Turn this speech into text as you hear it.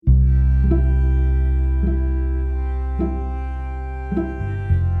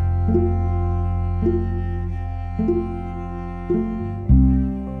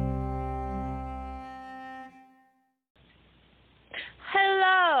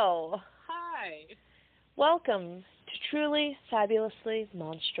Welcome to Truly Fabulously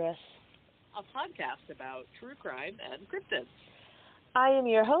Monstrous, a podcast about true crime and cryptids. I am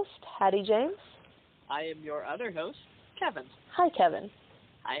your host, Hattie James. I am your other host, Kevin. Hi, Kevin.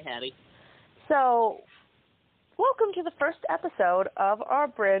 Hi, Hattie. So, welcome to the first episode of our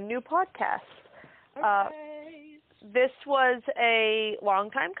brand new podcast. This was a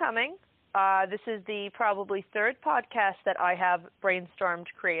long time coming. This is the probably third podcast that I have brainstormed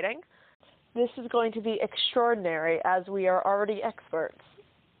creating. This is going to be extraordinary as we are already experts.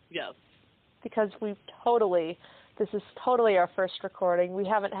 Yes. Because this is totally our first recording. We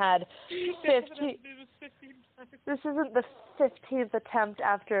haven't had 15. This isn't the 15th attempt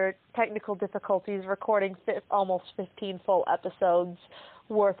after technical difficulties recording almost 15 full episodes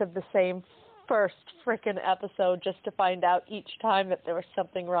worth of the same first frickin' episode just to find out each time that there was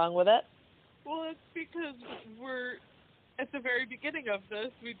something wrong with it. Well, it's because we're at the very beginning of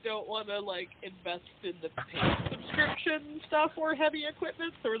this. We don't want to, invest in the paid subscription stuff or heavy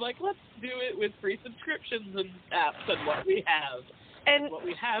equipment. So we're like, let's do it with free subscriptions and apps and what we have. And what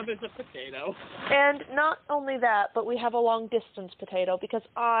we have is a potato. And not only that, but we have a long-distance potato because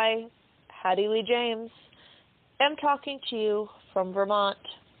I, Hattie Lee James, am talking to you from Vermont.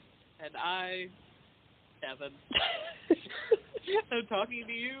 And I, Kevin, I'm talking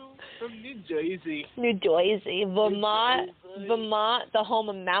to you from New Jersey. New Jersey. Vermont, the home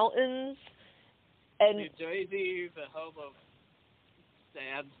of mountains. And New Jersey, the home of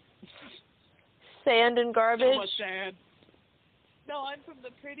sand. Sand and garbage. So much sand. No, I'm from the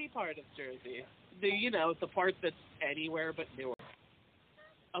pretty part of Jersey. The part that's anywhere but Newark.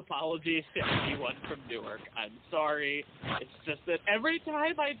 Apologies to anyone from Newark. I'm sorry. It's just that every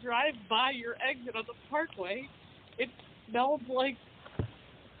time I drive by your exit on the parkway, it smells like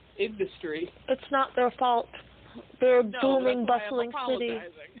industry. It's not their fault. They're a booming, bustling city.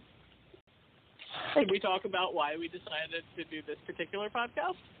 Can we talk about why we decided to do this particular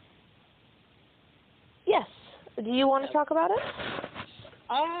podcast? Yes. Do you want to talk about it?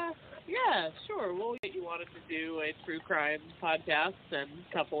 Yeah, sure. Well, you wanted to do a true crime podcast and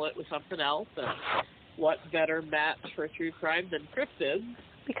couple it with something else, and what better match for true crime than cryptids?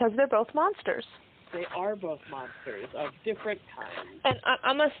 Because they're both monsters. They are both monsters of different kinds. And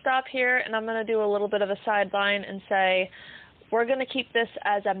I'm going to stop here, and I'm going to do a little bit of a sideline and say we're going to keep this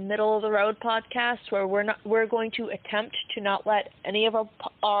as a middle-of-the-road podcast where we're going to attempt to not let any of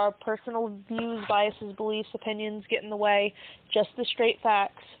our personal views, biases, beliefs, opinions get in the way, just the straight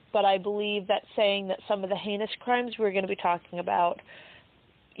facts. But I believe that saying that some of the heinous crimes we're going to be talking about,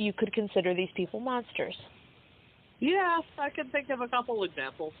 you could consider these people monsters. Yeah, I can think of a couple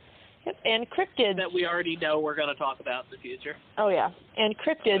examples. Yep, and cryptids. That we already know we're going to talk about in the future. Oh, yeah. And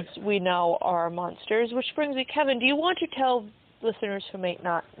cryptids we know are monsters, which brings me, Kevin, do you want to tell listeners who may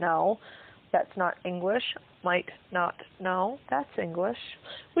not know, that's not English, might not know, that's English.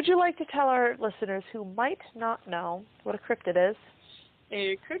 Would you like to tell our listeners who might not know what a cryptid is?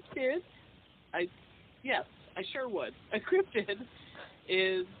 A cryptid, yes, I sure would. A cryptid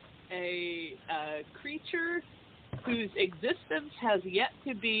is a creature whose existence has yet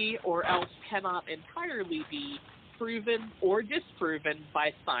to be, or else cannot entirely be, proven or disproven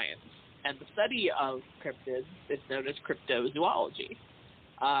by science. And the study of cryptids is known as cryptozoology.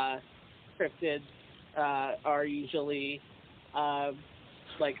 Cryptids are usually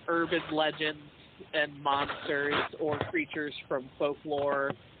urban legends and monsters or creatures from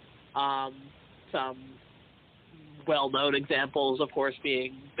folklore. Some well-known examples, of course,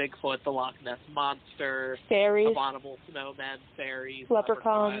 being Bigfoot, the Loch Ness Monster, fairies, abominable snowmen, fairies,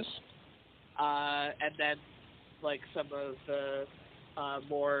 leprechauns. And then, some of the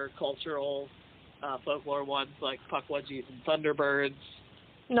more cultural folklore ones, like Pukwudgies and Thunderbirds.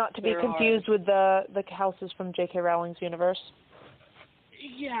 Not to be confused with the houses from J.K. Rowling's universe.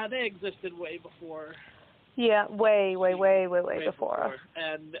 Yeah, they existed way before. Yeah, way before.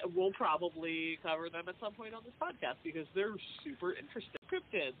 And we'll probably cover them at some point on this podcast because they're super interesting.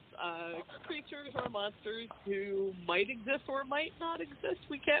 Cryptids, creatures or monsters who might exist or might not exist.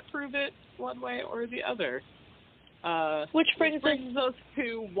 We can't prove it one way or the other. Which brings us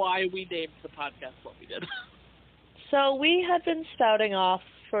to why we named the podcast what we did. So we had been spouting off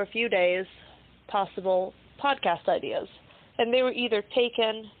for a few days possible podcast ideas. And they were either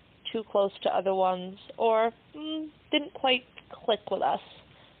taken too close to other ones or didn't quite click with us.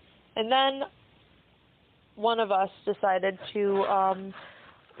 And then one of us decided to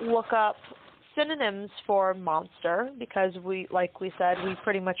look up synonyms for monster because like we said, we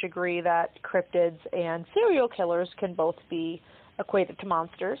pretty much agree that cryptids and serial killers can both be equated to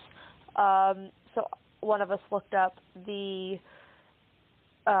monsters. So one of us looked up the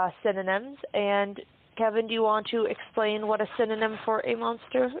synonyms, and Kevin, do you want to explain what a synonym for a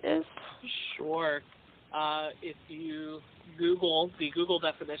monster is? Sure. If you Google the Google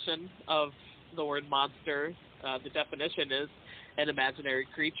definition of the word monster, the definition is an imaginary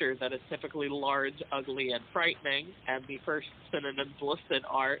creature that is typically large, ugly, and frightening, and the first synonyms listed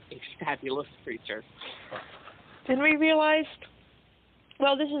are a fabulous creature. And we realized,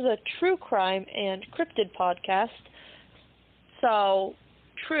 well, this is a true crime and cryptid podcast, so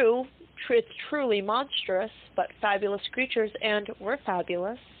it's truly monstrous, but fabulous creatures, and we're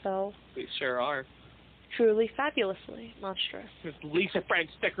fabulous, so... We sure are. Truly fabulously monstrous. There's Lisa Frank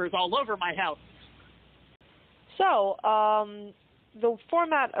stickers all over my house. So, the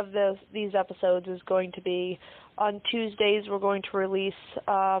format of these episodes is going to be, on Tuesdays we're going to release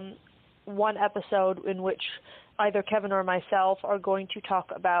one episode in which either Kevin or myself are going to talk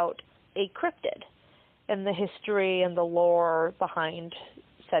about a cryptid and the history and the lore behind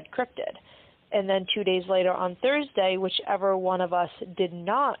said cryptid. And then 2 days later on Thursday, whichever one of us did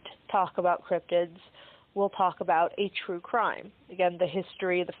not talk about cryptids, we'll talk about a true crime. Again, the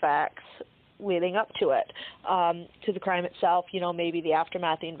history, the facts leading up to it, to the crime itself, maybe the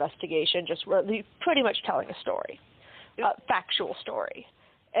aftermath, the investigation, just really pretty much telling a story, a factual story.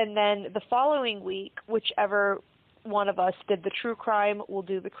 And then the following week, whichever one of us did the true crime, will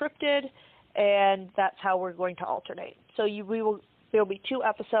do the cryptid, and that's how we're going to alternate. So there'll be 2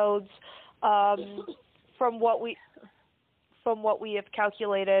 episodes. From what we have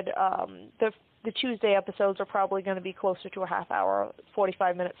calculated, the Tuesday episodes are probably going to be closer to a half hour,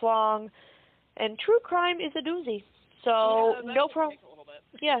 45 minutes long, and true crime is a doozy. So no promises,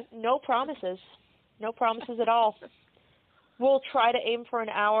 no promises at all. We'll try to aim for an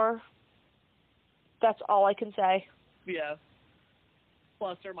hour. That's all I can say. Yeah.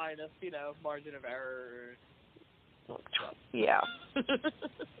 Plus or minus, margin of error. Yeah.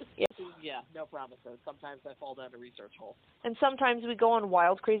 Yeah, no promises. Sometimes I fall down a research hole. And sometimes we go on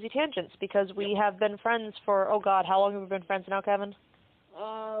wild, crazy tangents because we have been friends for, oh God, how long have we been friends now, Kevin?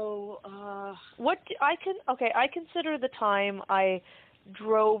 I consider the time I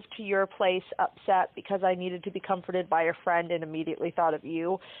drove to your place upset because I needed to be comforted by a friend and immediately thought of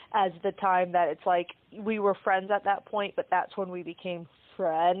you as the time that it's like we were friends at that point, but that's when we became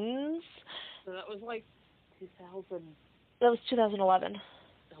friends. So that was like 2000. That was 2011.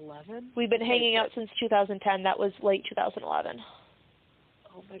 11? We've been hanging out since 2010. That was late 2011.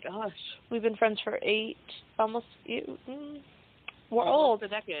 Oh my gosh. We've been friends for 8, almost. We're almost old. A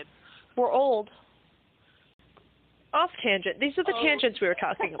decade. We're old. Off tangent. These are the tangents we were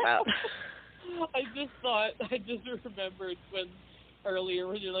talking about. I just remembered earlier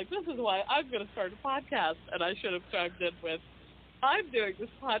when you're like, this is why I'm going to start a podcast, and I should have chimed in with, I'm doing this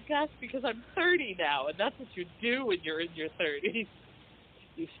podcast because I'm 30 now, and that's what you do when you're in your 30s.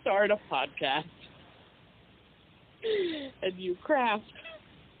 You start a podcast, and you craft.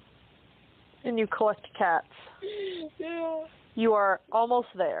 And you collect cats. Yeah. You are almost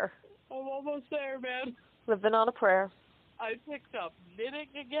there. I'm almost there, man. Living on a prayer. I picked up knitting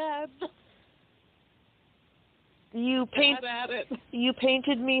again. You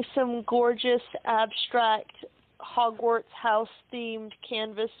painted me some gorgeous abstract Hogwarts house-themed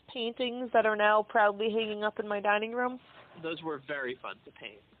canvas paintings that are now proudly hanging up in my dining room. Those were very fun to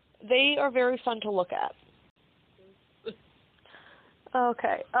paint. They are very fun to look at.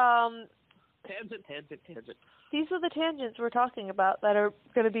 Okay. Tangent. These are the tangents we're talking about that are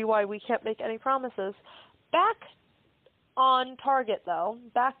going to be why we can't make any promises. Back on target, though.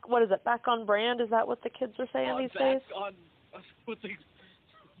 Back on brand? Is that what the kids are saying these days?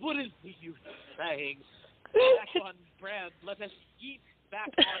 What is the use of saying? Back on brand. Let us eat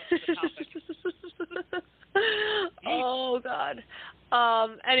back on the topic. Oh, God.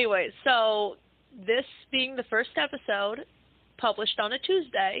 Anyway, so this being the first episode published on a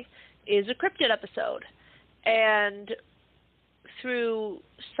Tuesday is a cryptid episode. And through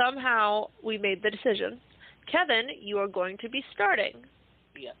somehow we made the decision. Kevin, you are going to be starting.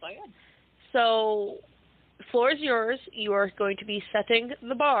 Yes, I am. So, the floor is yours. You are going to be setting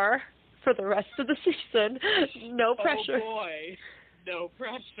the bar for the rest of the season. No pressure. Oh, boy. No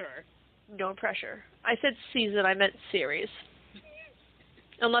pressure. No pressure. I said season, I meant series.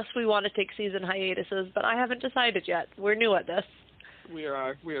 Unless we want to take season hiatuses, but I haven't decided yet. We're new at this. We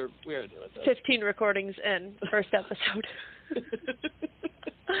are new at this. 15 recordings in, first episode.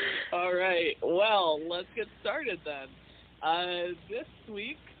 All right. Well, let's get started then. This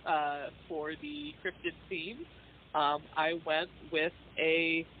week, for the cryptid theme, I went with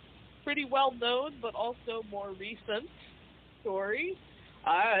a pretty well-known but also more recent story.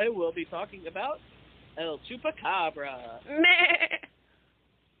 I will be talking about El Chupacabra.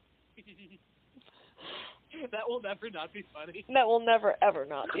 will never not be funny. That will never, ever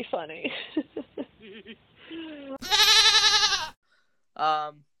not be funny.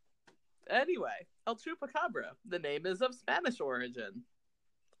 Anyway, El Chupacabra. The name is of Spanish origin.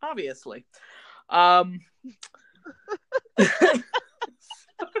 Obviously. The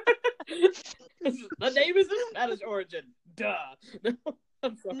name is of Spanish origin. Duh. No,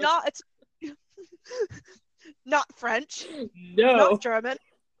 I'm sorry. Not French. No. Not German.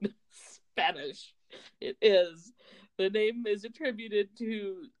 Spanish. It is. The name is attributed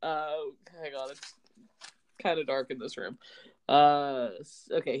to hang on, it's kind of dark in this room.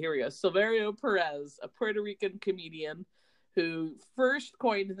 Okay, here we go. Silverio Perez, a Puerto Rican comedian who first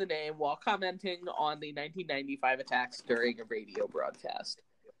coined the name while commenting on the 1995 attacks during a radio broadcast.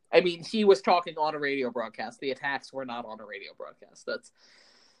 I mean, he was talking on a radio broadcast. The attacks were not on a radio broadcast.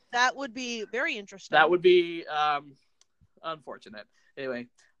 That would be very interesting. That would be unfortunate. Anyway,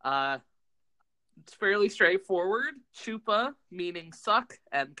 it's fairly straightforward. Chupa meaning suck,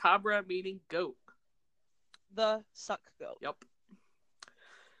 and cabra meaning goat. The suck goat.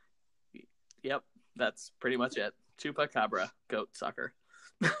 Yep. That's pretty much it. Chupa cabra, goat sucker.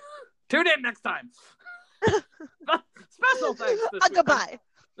 Tune in next time. Special thanks this week. Goodbye.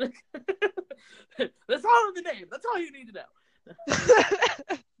 That's all in the name. That's all you need to know.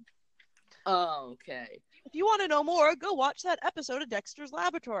 Okay. If you want to know more, go watch that episode of Dexter's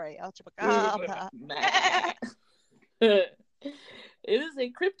Laboratory. El Chupacabra. It is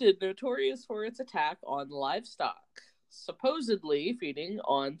a cryptid notorious for its attack on livestock, supposedly feeding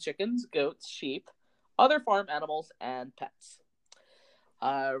on chickens, goats, sheep, other farm animals, and pets.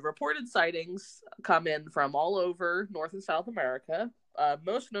 Reported sightings come in from all over North and South America,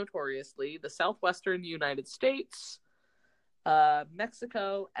 most notoriously the southwestern United States,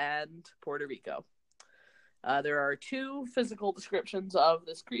 Mexico, and Puerto Rico. There are two physical descriptions of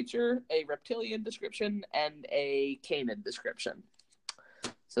this creature, a reptilian description and a canid description.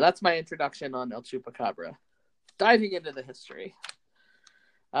 So that's my introduction on El Chupacabra. Diving into the history.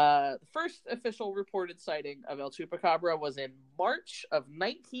 The first official reported sighting of El Chupacabra was in March of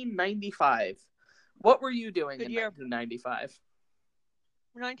 1995. What were you doing in 1995?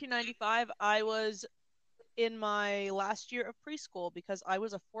 1995, I was in my last year of preschool because I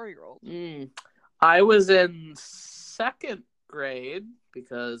was a 4-year-old. I was in second grade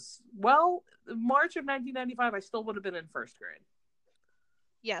because, well, March of 1995, I still would have been in first grade.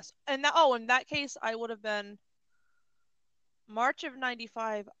 Yes. And in that case, I would have been March of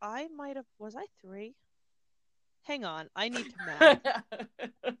 95. I might have, was I 3? Hang on. I need to math.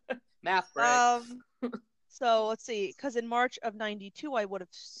 Math break. So let's see. Because in March of 92, I would have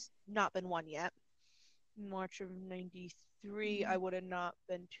not been 1 yet. In March of 93, I would have not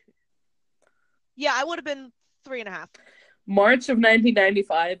been 2. Yeah, I would have been 3.5. March of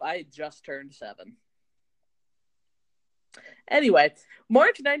 1995, I just turned 7. Anyway,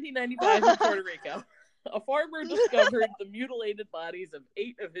 March 1995 in Puerto Rico, a farmer discovered the mutilated bodies of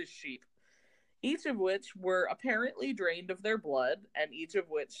 8 of his sheep, each of which were apparently drained of their blood, and each of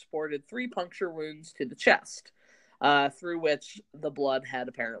which sported 3 puncture wounds to the chest, through which the blood had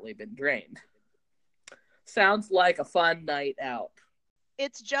apparently been drained. Sounds like a fun night out.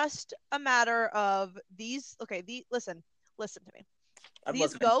 It's just a matter of these. Okay, listen to me. These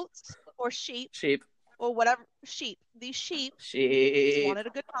listening. goats or sheep or whatever These sheep wanted a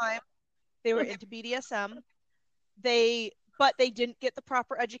good time. They were into BDSM. But they didn't get the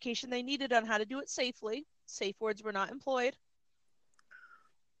proper education they needed on how to do it safely. Safe words were not employed,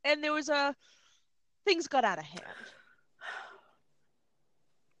 and there was things got out of hand.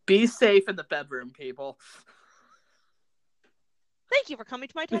 Be safe in the bedroom, people. Thank you for coming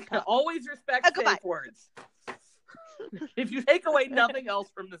to my TED Talk. Always respect safe words. If you take away nothing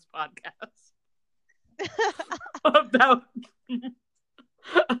else from this podcast about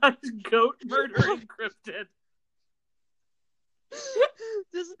a goat murdering cryptid,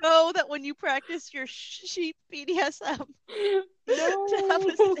 just know that when you practice your sheep BDSM,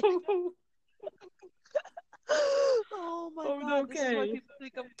 oh my god, okay. This is why people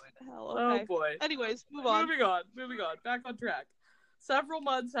think I'm going to hell. Okay. Oh boy. Anyways, moving on. Back on track. Several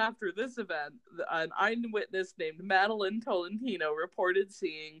months after this event, an eyewitness named Madeline Tolentino reported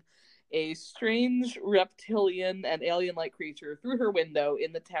seeing a strange reptilian and alien-like creature through her window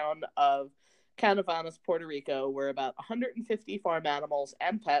in the town of Canavanas, Puerto Rico, where about 150 farm animals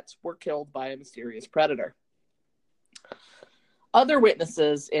and pets were killed by a mysterious predator. Other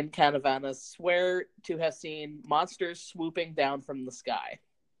witnesses in Canavanas swear to have seen monsters swooping down from the sky.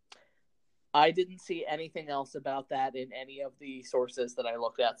 I didn't see anything else about that in any of the sources that I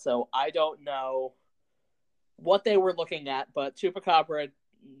looked at, so I don't know what they were looking at, but Chupacabra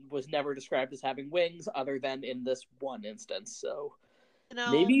was never described as having wings other than in this one instance. So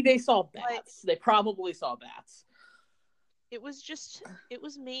maybe they saw bats. They probably saw bats. It was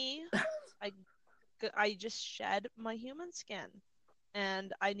me. I just shed my human skin,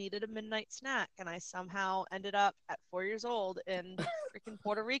 and I needed a midnight snack, and I somehow ended up at 4 years old in freaking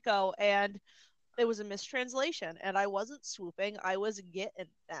Puerto Rico, and it was a mistranslation, and I wasn't swooping, I was getting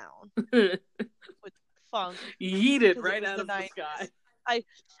down with funk. Yeeted right out of the sky. I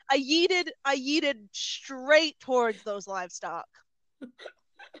yeeted straight towards those livestock.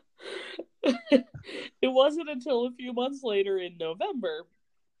 It wasn't until a few months later in November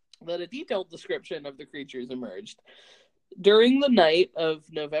that a detailed description of the creatures emerged. During the night of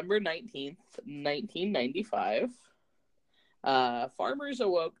November 19th, 1995, farmers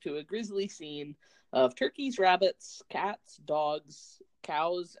awoke to a grisly scene of turkeys, rabbits, cats, dogs,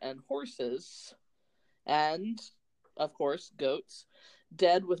 cows, and horses, and, of course, goats,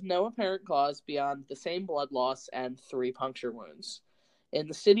 dead with no apparent cause beyond the same blood loss and 3 puncture wounds. In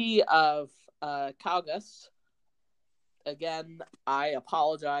the city of Kaugas, again, I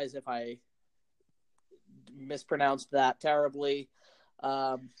apologize if I mispronounced that terribly.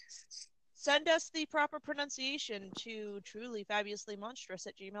 Send us the proper pronunciation to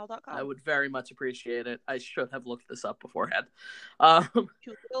trulyfabulouslymonstrous@gmail.com. I would very much appreciate it. I should have looked this up beforehand.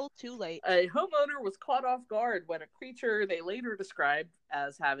 Too little, too late. A homeowner was caught off guard when a creature they later described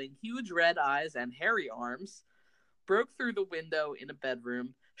as having huge red eyes and hairy arms broke through the window in a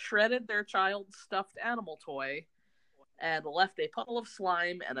bedroom, shredded their child's stuffed animal toy, and left a puddle of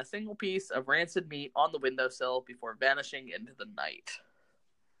slime and a single piece of rancid meat on the windowsill before vanishing into the night.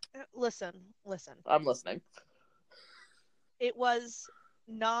 Listen. I'm listening. It was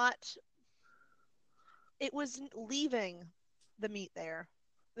leaving the meat there.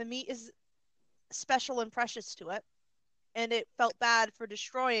 The meat is special and precious to it, and it felt bad for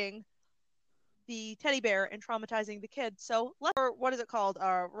destroying the teddy bear and traumatizing the kid. So, what is it called?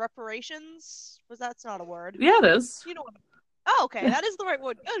 Reparations? That's not a word. Yeah, it is. You know what? Oh, okay, that is the right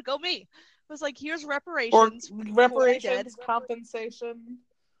word. Good, go me. It was like, here's reparations. Or reparations, compensation.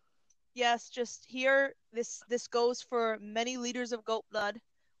 Yes, just here. This goes for many liters of goat blood,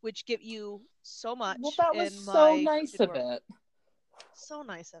 which give you so much. Well, that was so nice of it. So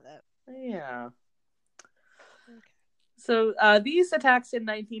nice of it. Yeah. Okay. So these attacks in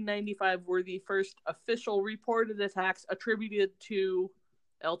 1995 were the first official reported attacks attributed to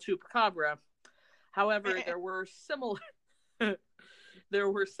El Chupacabra. However, there were similar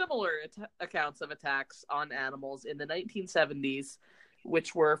accounts of attacks on animals in the 1970s,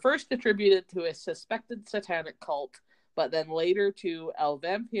 which were first attributed to a suspected satanic cult, but then later to El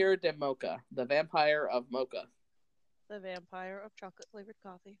Vampire de Mocha, the vampire of Mocha. The vampire of chocolate-flavored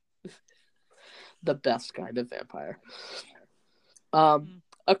coffee. The best kind of vampire.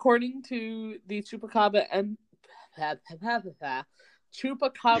 According to the Chupacabra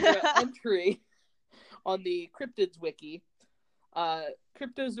entry on the Cryptids Wiki,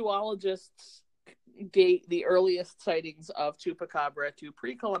 cryptozoologists date the earliest sightings of Chupacabra to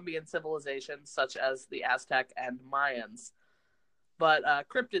pre-Columbian civilizations such as the Aztec and Mayans. But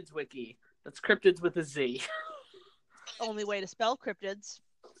Cryptids Wiki, that's cryptids with a Z. Only way to spell cryptids.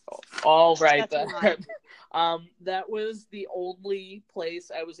 All right, then. That was the only place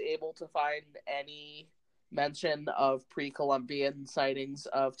I was able to find any mention of pre-Columbian sightings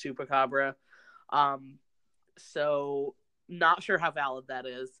of Chupacabra. So not sure how valid that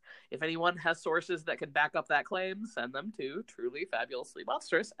is. If anyone has sources that can back up that claim, send them to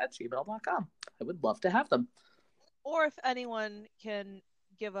trulyfabulouslymonstrous@gmail.com. I would love to have them. Or if anyone can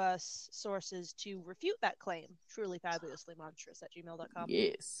give us sources to refute that claim, trulyfabulouslymonstrous@gmail.com.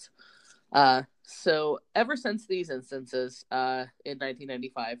 Yes. So ever since these instances in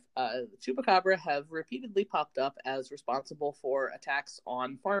 1995, Chupacabra have repeatedly popped up as responsible for attacks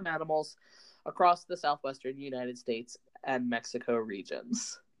on farm animals across the southwestern United States and Mexico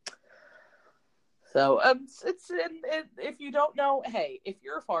regions. So if you don't know, hey, if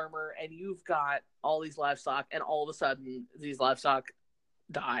you're a farmer and you've got all these livestock and all of a sudden these livestock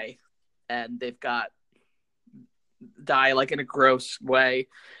die and they've got die like in a gross way,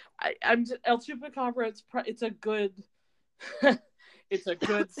 I'm El Chupacabra. It's a good it's a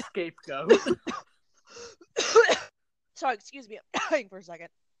good scapegoat. Sorry, excuse me. I'm dying for a second.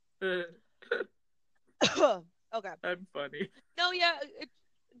 Okay. I'm funny. No, yeah.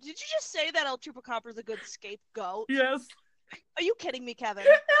 Did you just say that El Chupacabra is a good scapegoat? Yes. Are you kidding me, Kevin?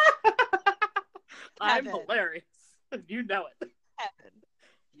 I'm hilarious. You know it. Kevin.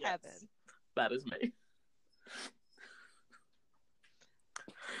 Yes. Kevin. That is me.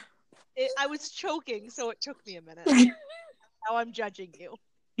 I was choking, so it took me a minute. Now I'm judging you.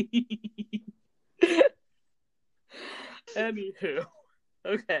 Anywho,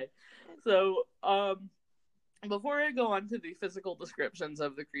 okay. So, before I go on to the physical descriptions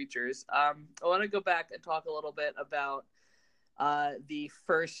of the creatures, I want to go back and talk a little bit about the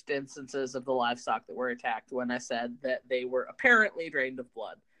first instances of the livestock that were attacked when I said that they were apparently drained of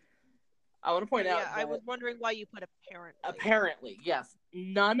blood. I want to point out that I was wondering why you put apparently. Apparently, yes.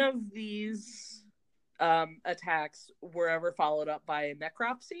 None of these attacks were ever followed up by a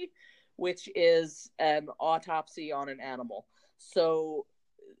necropsy, which is an autopsy on an animal. So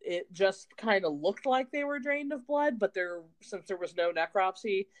it just kind of looked like they were drained of blood, but since there was no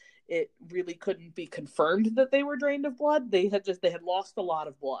necropsy, it really couldn't be confirmed that they were drained of blood. They had lost a lot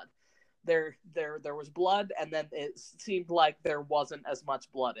of blood. There was blood, and then it seemed like there wasn't as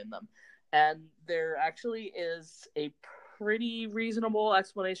much blood in them. And there actually is a pretty reasonable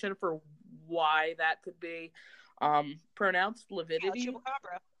explanation for why that could be. Pronounced lividity.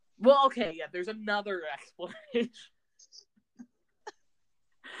 Chupacabra. Well, okay, yeah, there's another explanation.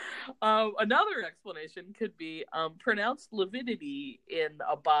 Another explanation could be pronounced lividity in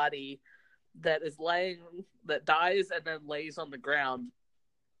a body that dies and then lays on the ground.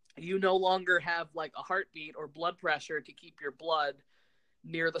 You no longer have like a heartbeat or blood pressure to keep your blood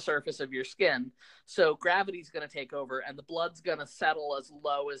near the surface of your skin. So gravity's going to take over and the blood's going to settle as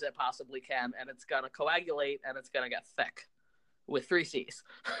low as it possibly can, and it's going to coagulate and it's going to get thick with 3 C's.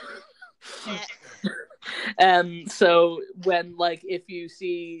 And so when if you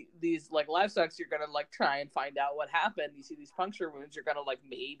see these livestock, you're going to try and find out what happened. You see these puncture wounds, you're going to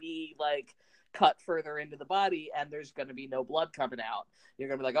maybe cut further into the body and there's going to be no blood coming out. You're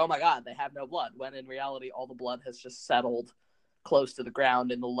going to be like, oh my God, they have no blood. When in reality, all the blood has just settled close to the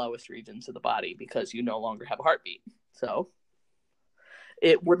ground in the lowest regions of the body because you no longer have a heartbeat. So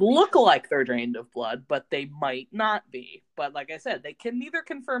it would look like they're drained of blood, but they might not be. But like I said, they can neither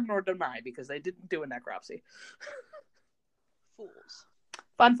confirm nor deny because they didn't do a necropsy. Fools.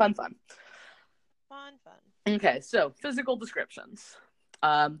 Fun. Okay, so physical descriptions.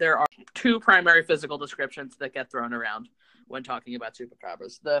 There are 2 primary physical descriptions that get thrown around when talking about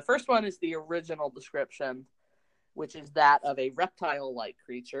chupacabras. The first one is the original description, which is that of a reptile-like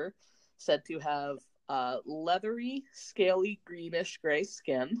creature, said to have leathery, scaly, greenish-gray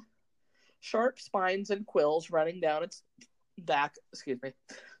skin, sharp spines and quills running down its back. Excuse me,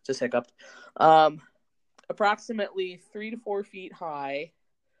 just hiccuped. Approximately 3 to 4 feet high,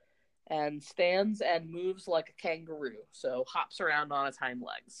 and stands and moves like a kangaroo, so hops around on its hind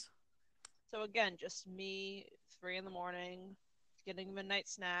legs. So again, just me, 3 a.m, getting a midnight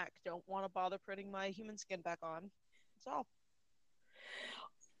snack, don't want to bother putting my human skin back on. That's all.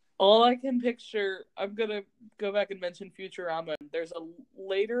 All I can picture, I'm going to go back and mention Futurama. There's a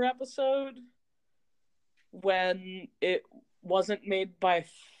later episode when it wasn't made by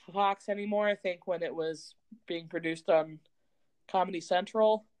Fox anymore, I think when it was being produced on Comedy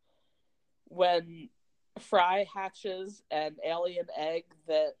Central, when Fry hatches an alien egg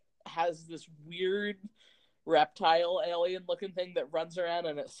that has this weird reptile alien looking thing that runs around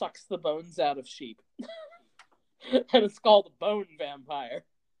and it sucks the bones out of sheep. And it's called a bone vampire.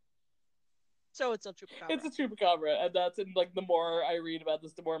 So it's a chupacabra. It's a chupacabra, and that's the more I read about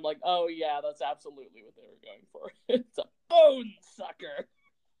this, the more I'm like, oh yeah, that's absolutely what they were going for. It's a bone sucker.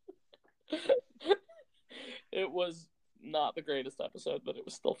 It was not the greatest episode, but it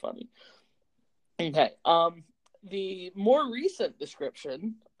was still funny. Okay, the more recent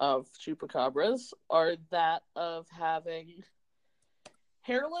description of chupacabras are that of having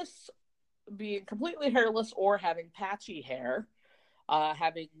being completely hairless or having patchy hair,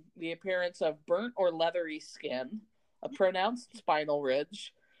 having the appearance of burnt or leathery skin, a pronounced spinal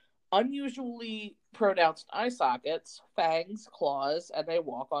ridge, unusually pronounced eye sockets, fangs, claws, and they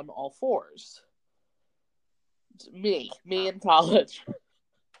walk on all 4s. Me in college.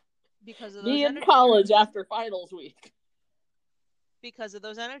 Because of those in college drinks. After finals week. Because of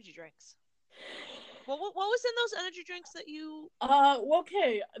those energy drinks. What was in those energy drinks that you...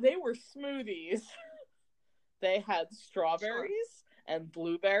 Okay, they were smoothies. They had strawberries and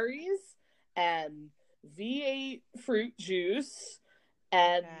blueberries and V8 fruit juice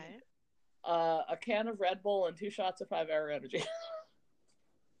and a can of Red Bull and 2 shots of 5-Hour Energy.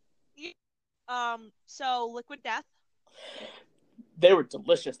 So Liquid Death. They were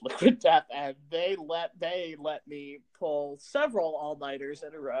delicious, Liquid Death, and they let me pull several all-nighters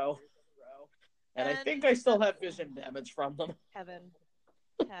in a row. And I think I still have vision damage from them. Heaven.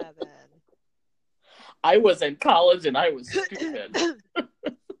 I was in college and I was stupid.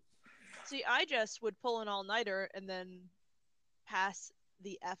 See, I just would pull an all-nighter and then pass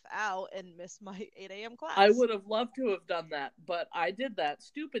the F out and miss my 8 a.m. class. I would have loved to have done that, but I did that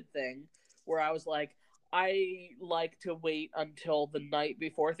stupid thing where I was like, I like to wait until the night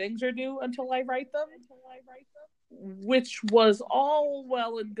before things are due until I write them. Which was all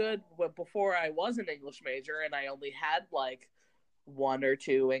well and good before I was an English major and I only had like 1 or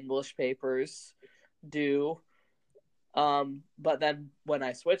 2 English papers due. But then when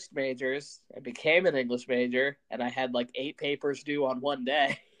I switched majors, I became an English major and I had like 8 papers due on one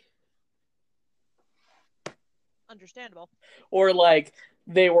day. Understandable. Or like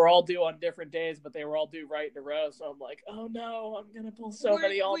they were all due on different days, but they were all due right in a row. So I'm like, oh no, I'm going to pull so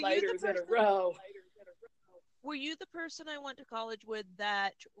many all-nighters in a row. Were you the person I went to college with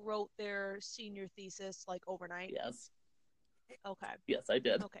that wrote their senior thesis like overnight? Yes. Okay. Yes, I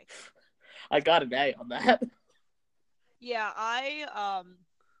did. Okay. I got an A on that. Yeah, I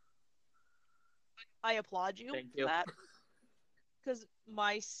applaud you, for that. Because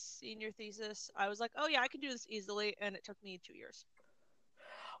my senior thesis, I was like, oh yeah, I can do this easily, and it took me 2 years.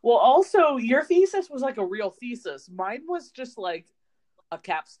 Well, also, your thesis was like a real thesis. Mine was just like a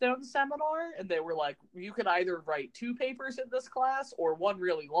capstone seminar, and they were like, you could either write 2 papers in this class or 1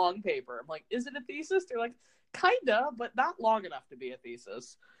 really long paper. I'm like, is it a thesis? They're like, kinda, but not long enough to be a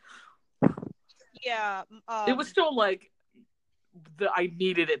thesis. Yeah. It was still like, I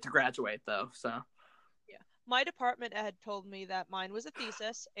needed it to graduate, though, so. Yeah. My department had told me that mine was a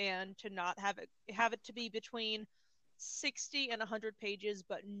thesis, and to not have it to be between 60 and 100 pages,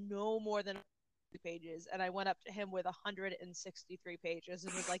 but no more than pages. And I went up to him with 163 pages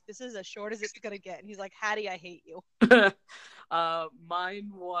and was like, this is as short as it's gonna get. And he's like, Hattie, I hate you.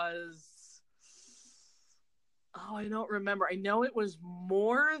 Mine was, I don't remember. I know it was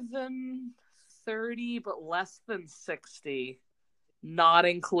more than 30 but less than 60, not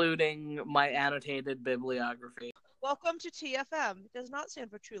including my annotated bibliography. Welcome to TFM. It does not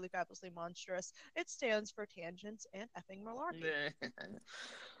stand for Truly Fabulously Monstrous. It stands for Tangents and Effing Malarkey.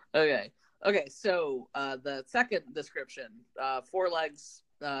 Okay, so the second description, 4 legs,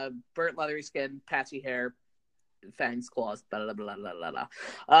 burnt leathery skin, patchy hair, fangs, claws, blah, blah, blah, blah,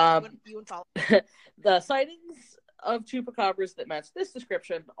 blah. You and Paul. The sightings of chupacabras that match this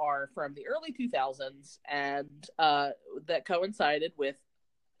description are from the early 2000s and that coincided with,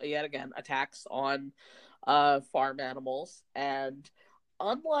 yet again, attacks on farm animals. And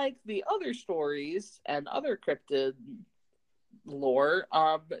unlike the other stories and other cryptid lore,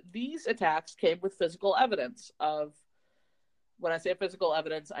 these attacks came with physical evidence of, when I say physical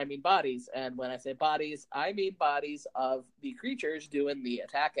evidence, I mean bodies. And when I say bodies, I mean bodies of the creatures doing the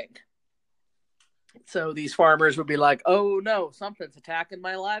attacking. So these farmers would be like, oh no, something's attacking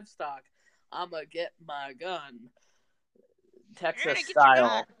my livestock. I'm going to get my gun. Texas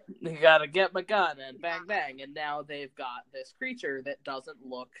style. You gotta get my gun and bang bang. And now they've got this creature that doesn't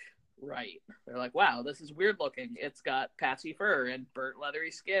look right. They're like, wow, this is weird looking. It's got patchy fur and burnt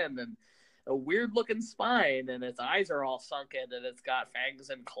leathery skin and a weird looking spine, and its eyes are all sunken, and it's got fangs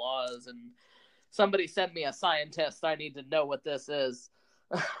and claws, and somebody send me a scientist. I need to know what this is.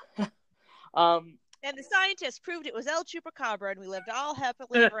 And the scientists proved it was El Chupacabra, and we lived all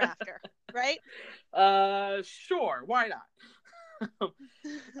happily ever after, right? Sure, why not?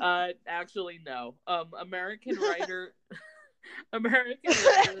 Actually, no. American writer.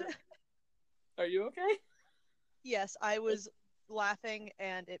 Are you okay? Yes, I was laughing,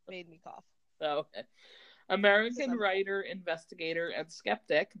 and it made me cough. Oh, okay. American writer, investigator, and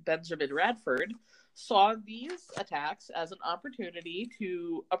skeptic Benjamin Radford saw these attacks as an opportunity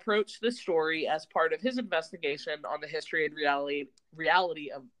to approach this story as part of his investigation on the history and reality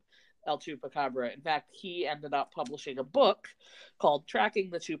of El Chupacabra. In fact, he ended up publishing a book called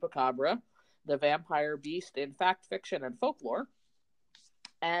Tracking the Chupacabra, the Vampire Beast in Fact, Fiction, and Folklore.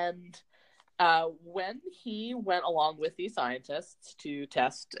 And when he went along with these scientists to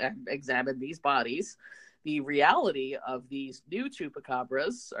test and examine these bodies, the reality of these new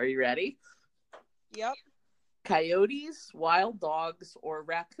chupacabras, are you ready? Yep. Coyotes, wild dogs, or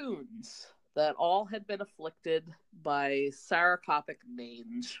raccoons that all had been afflicted by sarcoptic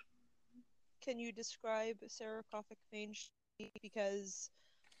mange. Can you describe sarcoptic mange? Because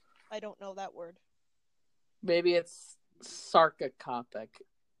I don't know that word. Maybe it's sarcocopic.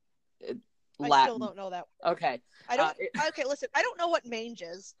 Latin. I still don't know that word. Okay. Okay, listen. I don't know what mange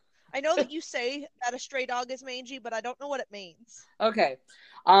is. I know that you say that a stray dog is mangy, but I don't know what it means. Okay.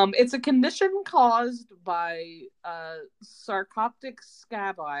 It's a condition caused by sarcoptic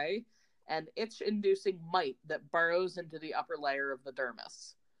scabi, an itch-inducing mite that burrows into the upper layer of the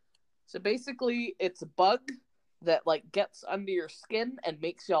dermis. So basically, it's a bug that gets under your skin and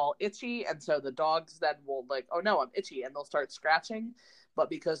makes you all itchy, and so the dogs then will oh no, I'm itchy, and they'll start scratching. but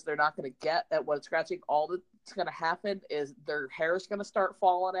because they're not going to get at what it's scratching, all that's going to happen is their hair is going to start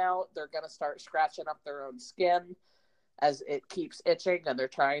falling out. They're going to start scratching up their own skin as it keeps itching, and they're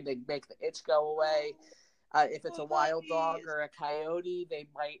trying to make the itch go away. If it's a wild dog or a coyote, they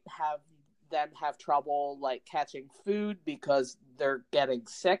might have trouble like catching food because they're getting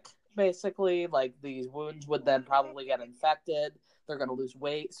sick, basically. Like, these wounds would then probably get infected. They're going to lose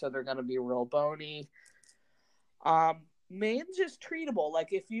weight, so they're going to be real bony. Mange is treatable.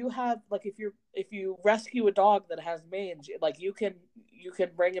 Like, if you rescue a dog that has mange, like, you can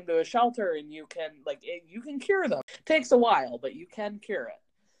bring him to a shelter and you can cure them. It takes a while, but you can cure it.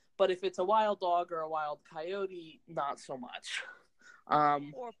 But if it's a wild dog or a wild coyote, not so much.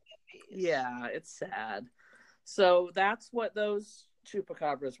 Yeah, it's sad. So that's what those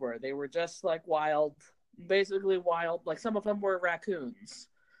chupacabras were. They were just like wild, basically wild. Like, some of them were raccoons.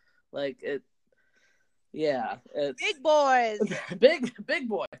 Like, it. Yeah, it's big boys. big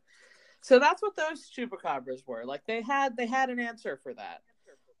boy. So that's what those chupacabras were. Like, they had an answer for that.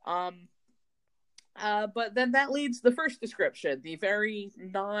 But then that leads the first description, the very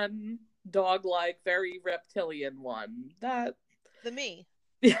non-dog-like, very reptilian one. The me.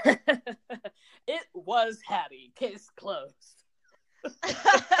 It was Hattie. Case closed.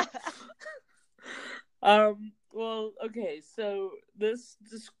 Well, okay, so this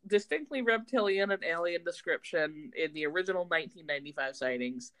distinctly reptilian and alien description in the original 1995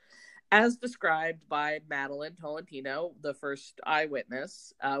 sightings, as described by Madeline Tolentino, the first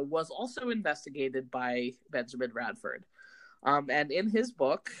eyewitness, was also investigated by Benjamin Radford. And in his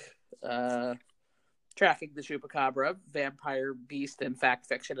book, Tracking the Chupacabra, Vampire, Beast, and Fact,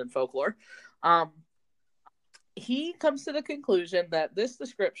 Fiction, and Folklore, he comes to the conclusion that this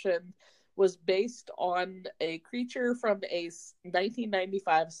description was based on a creature from a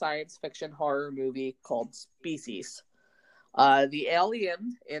 1995 science fiction horror movie called Species. The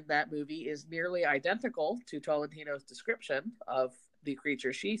alien in that movie is nearly identical to Tolentino's description of the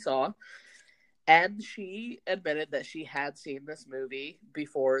creature she saw, and she admitted that she had seen this movie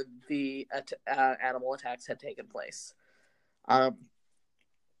before the animal attacks had taken place.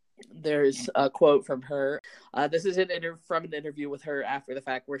 There's a quote from her. This is from an interview with her after the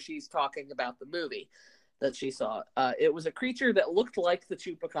fact, where she's talking about the movie that she saw. It was a creature that looked like the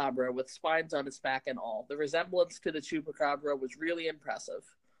chupacabra with spines on its back and all. The resemblance to the chupacabra was really impressive.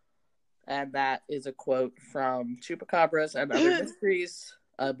 And that is a quote from Chupacabras and Other Mysteries,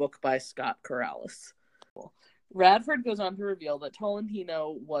 a book by Scott Corrales. Radford goes on to reveal that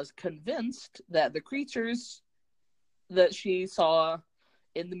Tolentino was convinced that the creatures that she saw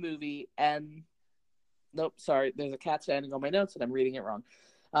in the movie there's a cat standing on my notes and I'm reading it wrong.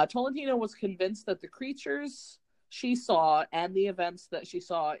 Tolentino was convinced that the creatures she saw and the events that she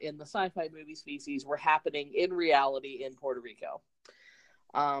saw in the sci-fi movie Species were happening in reality in Puerto Rico.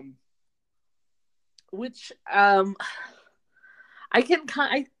 Which I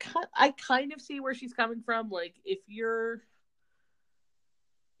kind of see where she's coming from. Like, if you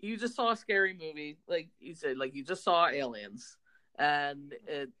just saw a scary movie, like you said, like you just saw Aliens, and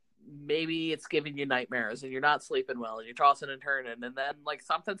maybe it's giving you nightmares and you're not sleeping well and you're tossing and turning, and then like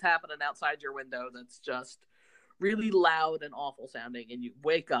something's happening outside your window that's just really loud and awful sounding, and you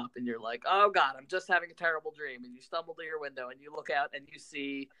wake up and you're like, oh god, I'm just having a terrible dream, and you stumble to your window and you look out and you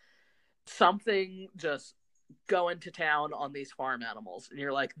see something just going to town on these farm animals, and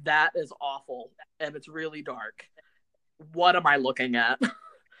you're like, that is awful and it's really dark. What am I looking at?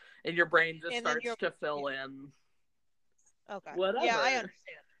 And your brain just starts to fill in. Okay. Whatever. Yeah, I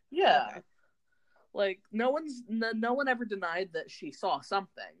understand. Yeah. Okay. Like, no one ever denied that she saw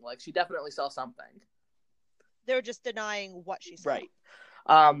something. Like, she definitely saw something. They're just denying what she saw. Right.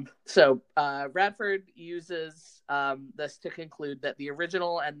 So Radford uses this to conclude that the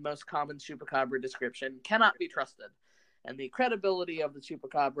original and most common chupacabra description cannot be trusted, and the credibility of the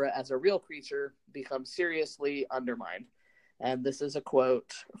chupacabra as a real creature becomes seriously undermined. And this is a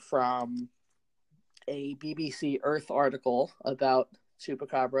quote from a BBC Earth article about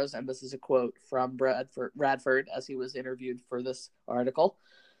chupacabras, and this is a quote from Radford as he was interviewed for this article.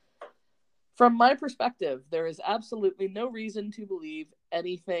 From my perspective, there is absolutely no reason to believe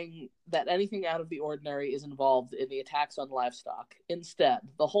anything out of the ordinary is involved in the attacks on livestock. Instead,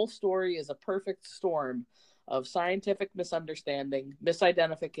 the whole story is a perfect storm of scientific misunderstanding,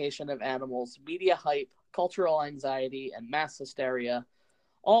 misidentification of animals, media hype, cultural anxiety, and mass hysteria,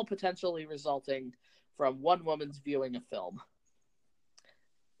 all potentially resulting from one woman's viewing a film.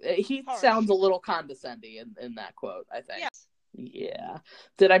 He sounds a little condescending in that quote, I think. Yes. Yeah.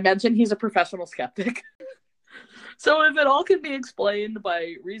 Did I mention he's a professional skeptic? So if it all can be explained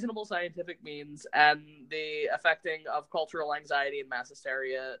by reasonable scientific means and the affecting of cultural anxiety and mass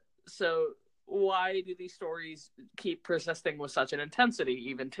hysteria, so why do these stories keep persisting with such an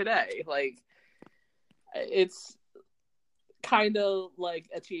intensity even today? Like, it's kind of like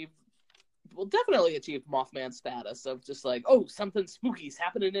definitely achieved Mothman status of just like, oh, something spooky's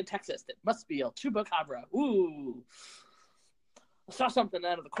happening in Texas. It must be El Chupacabra. Ooh. I saw something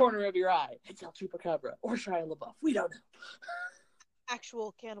out of the corner of your eye. It's El Chupacabra or Shia LaBeouf. We don't know.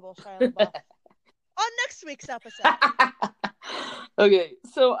 Actual cannibal Shia LaBeouf. On next week's episode. Okay,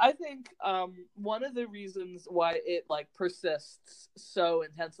 so I think one of the reasons why it like persists so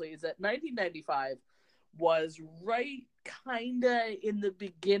intensely is that 1995 was right kinda in the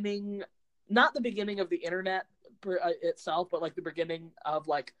beginning, not the beginning of the internet itself, but like the beginning of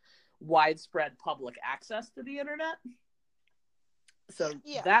like widespread public access to the internet. So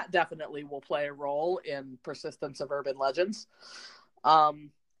that definitely will play a role in persistence of urban legends.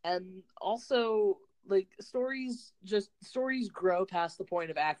 And also, like, stories grow past the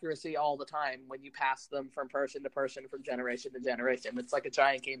point of accuracy all the time when you pass them from person to person, from generation to generation. It's like a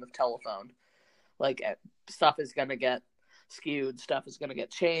giant game of telephone. Like, stuff is going to get skewed, stuff is going to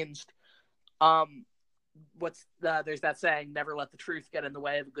get changed. There's that saying, never let the truth get in the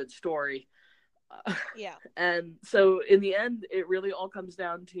way of a good story. Yeah. And so in the end, it really all comes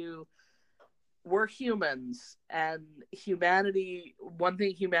down to, we're humans, and one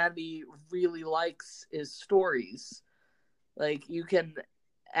thing humanity really likes is stories. Like, you can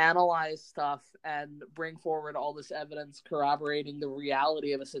analyze stuff and bring forward all this evidence corroborating the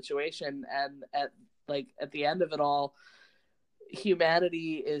reality of a situation, and at the end of it all,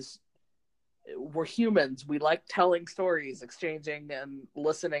 we're humans. We like telling stories, exchanging and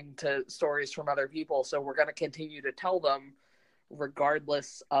listening to stories from other people, so we're going to continue to tell them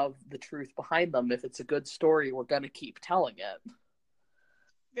regardless of the truth behind them. If it's a good story, we're going to keep telling it.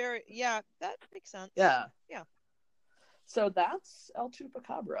 That makes sense. Yeah. Yeah. So that's El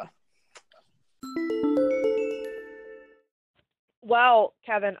Chupacabra. Wow,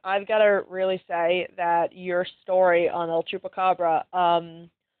 Kevin, I've got to really say that your story on El Chupacabra,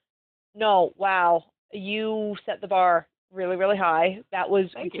 no, wow, you set the bar really, really high. That was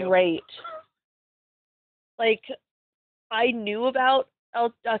great. Like, I knew about I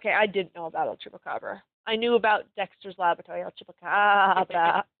didn't know about El Chupacabra. I knew about Dexter's Laboratory, El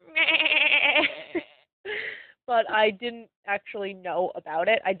Chupacabra. But I didn't actually know about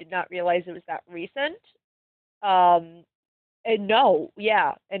it. I did not realize it was that recent. And now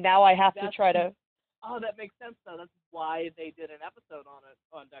I have to try to... Oh, that makes sense, though. That's why they did an episode on it,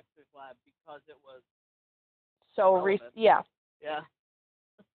 on Dexter's Lab, because it was so recent. Yeah. Yeah.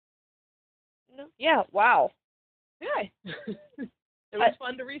 Yeah, wow. Yeah. It was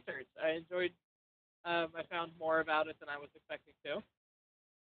fun to research. I enjoyed, I found more about it than I was expecting to.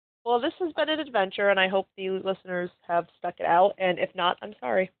 Well, this has been an adventure, and I hope the listeners have stuck it out, and if not, I'm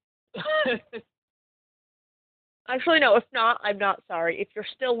sorry. Actually, no, if not, I'm not sorry. If you're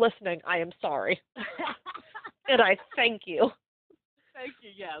still listening, I am sorry. And I thank you. Thank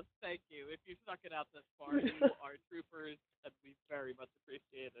you, yes, thank you. If you stuck it out this far, you are troopers, and we very much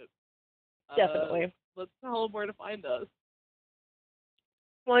appreciate it. Definitely. Let's tell them where to find us.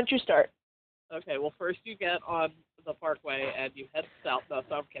 Why don't you start? Okay, well, first you get on the Parkway, and you head south. No,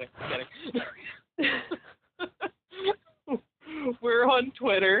 I'm kidding. We're on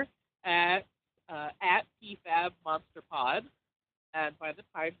Twitter at PFABMonsterPod, and by the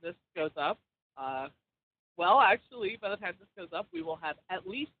time this goes up, by the time this goes up, we will have at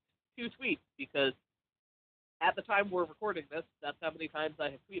least 2 tweets, because at the time we're recording this, that's how many times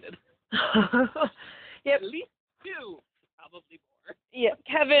I have tweeted. Yep. At least 2, probably more. Yeah,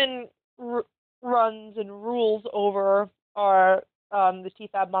 Kevin runs and rules over our the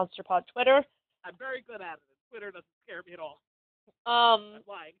TFAB Monster Pod Twitter. I'm very good at it. Twitter doesn't scare me at all. I'm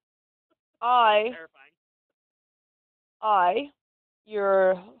lying. Terrifying.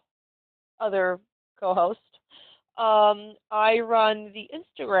 Your other co-host, I run the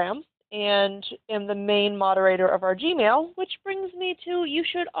Instagram and am the main moderator of our Gmail, which brings me to, you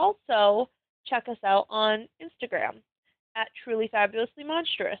should also check us out on Instagram at Truly Fabulously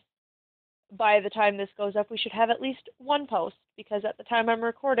Monstrous. By the time this goes up, we should have at least 1 post, because at the time I'm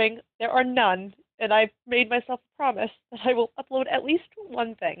recording, there are none, and I've made myself a promise that I will upload at least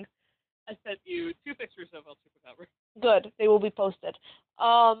 1 thing. I sent you 2 pictures of El Chupacabra. Good. They will be posted.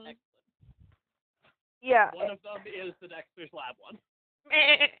 Excellent. Yeah. One of them is the Dexter's Lab one.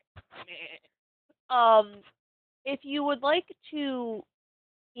 If you would like to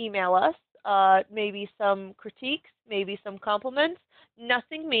email us, maybe some critiques, maybe some compliments.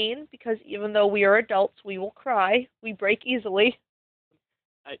 Nothing mean, because even though we are adults, we will cry. We break easily.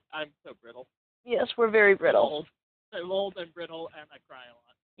 I'm so brittle. Yes, we're very brittle. I'm old and brittle, and I cry a lot.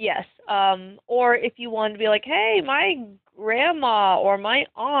 Yes. Or if you want to be like, hey, my grandma or my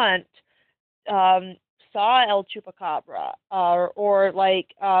aunt saw El Chupacabra, or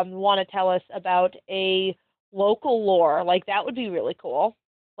like want to tell us about a local lore, like that would be really cool.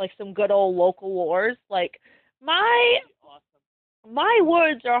 Like some good old local lores, like my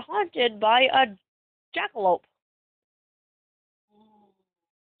woods are haunted by a jackalope.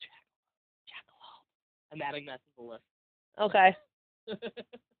 Jackalope. I'm adding that to the list. Okay.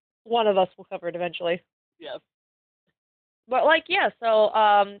 One of us will cover it eventually. Yes. But like, yeah, so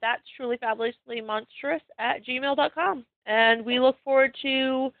that's trulyfabulouslymonstrous@gmail.com. And we look forward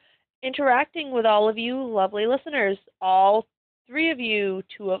to interacting with all of you lovely listeners. All 3 of you,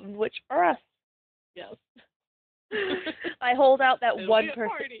 2 of which are us. Yes. I hold out that It'll one be a person.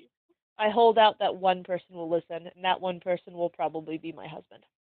 Party. I hold out that one person will listen, and that one person will probably be my husband.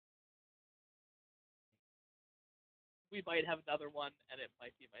 We might have another one, and it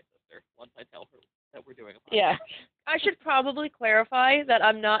might be my sister once I tell her that we're doing a podcast. Yeah. I should probably clarify that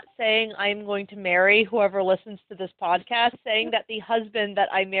I'm not saying I'm going to marry whoever listens to this podcast, saying that the husband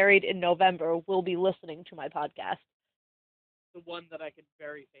that I married in November will be listening to my podcast. The one that I can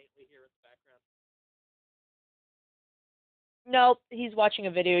very faintly hear in the background. No, he's watching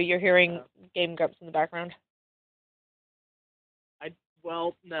a video. You're hearing Game Grumps in the background.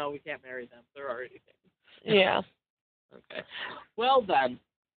 Well, no, we can't marry them. They're already famous. Yeah. Okay. Well, then.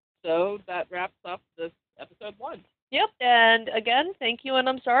 So that wraps up this episode 1. Yep, and again, thank you, and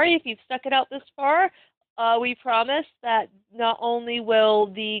I'm sorry if you've stuck it out this far. We promise that not only will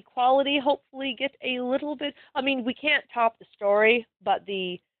the quality hopefully get a little bit, I mean, we can't top the story, but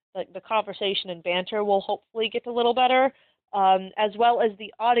the conversation and banter will hopefully get a little better, as well as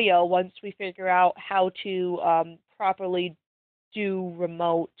the audio once we figure out how to properly do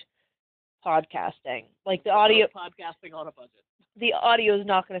remote podcasting. Like the audio podcasting on a budget. The audio is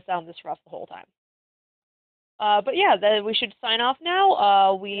not going to sound this rough the whole time. But yeah, then we should sign off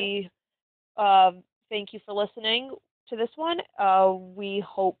now. We thank you for listening to this one. We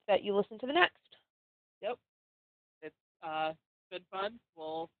hope that you listen to the next. Yep. It's been fun.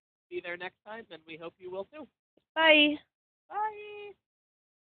 We'll be there next time, and we hope you will too. Bye. Bye.